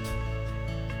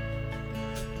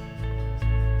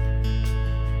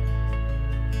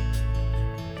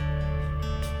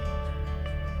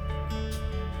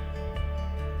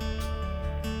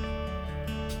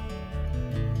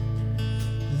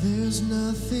There's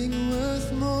nothing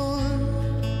worth more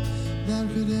that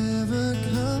could ever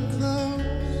come close.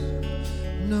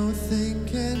 Nothing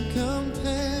can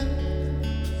compare.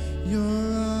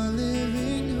 You're our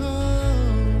living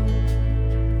hope.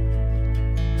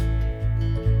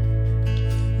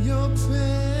 Your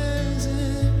presence,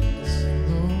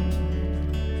 Lord.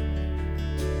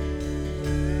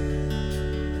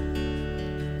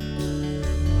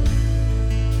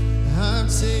 I've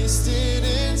tasted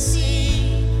and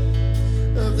seen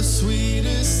of the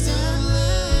sweetest and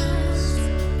last,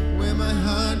 where my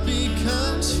heart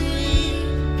becomes free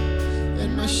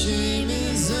and my shame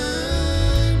is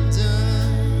undone.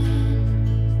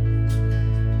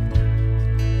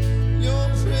 Your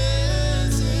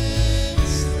presence,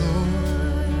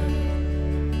 Lord.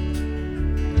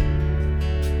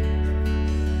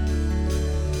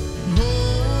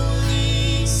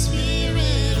 Holy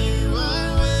Spirit, you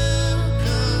are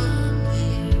welcome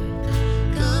here.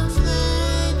 Come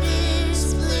flood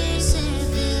this place and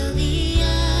fill the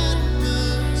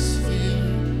atmosphere.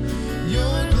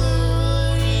 Your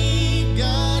glory,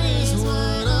 God, is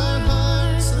what our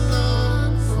hearts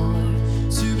long for.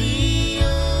 To be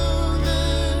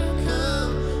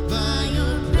overcome by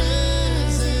your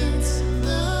presence,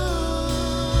 Lord.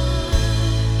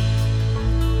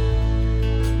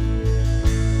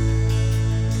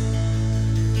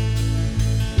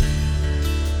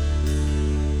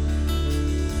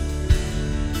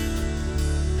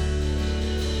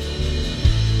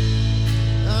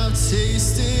 I've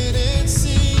tasted and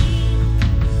seen